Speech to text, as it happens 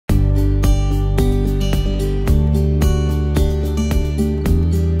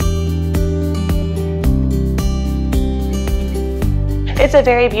It's a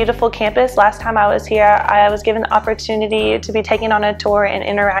very beautiful campus. Last time I was here, I was given the opportunity to be taken on a tour and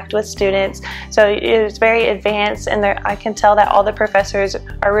interact with students. So it was very advanced, and I can tell that all the professors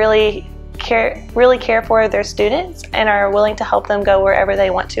are really care for their students and are willing to help them go wherever they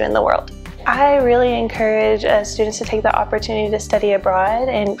want to in the world. I really encourage students to take the opportunity to study abroad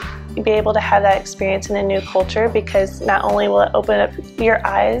and be able to have that experience in a new culture, because not only will it open up your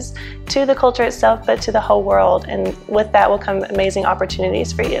eyes to the culture itself, but to the whole world, and with that will come amazing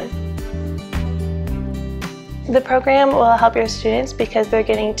opportunities for you. The program will help your students because they're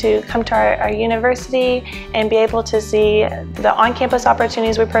getting to come to our university and be able to see the on-campus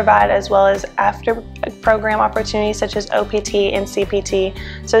opportunities we provide, as well as after-program opportunities such as OPT and CPT.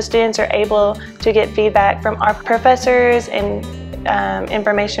 So students are able to get feedback from our professors and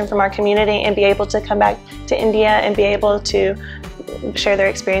information from our community, and be able to come back to India and be able to share their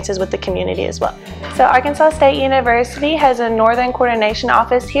experiences with the community as well. So Arkansas State University has a Northern Coordination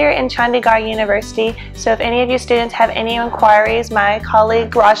Office here in Chandigarh University. So if any of you students have any inquiries, my colleague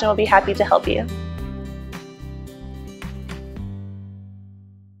Rajan will be happy to help you.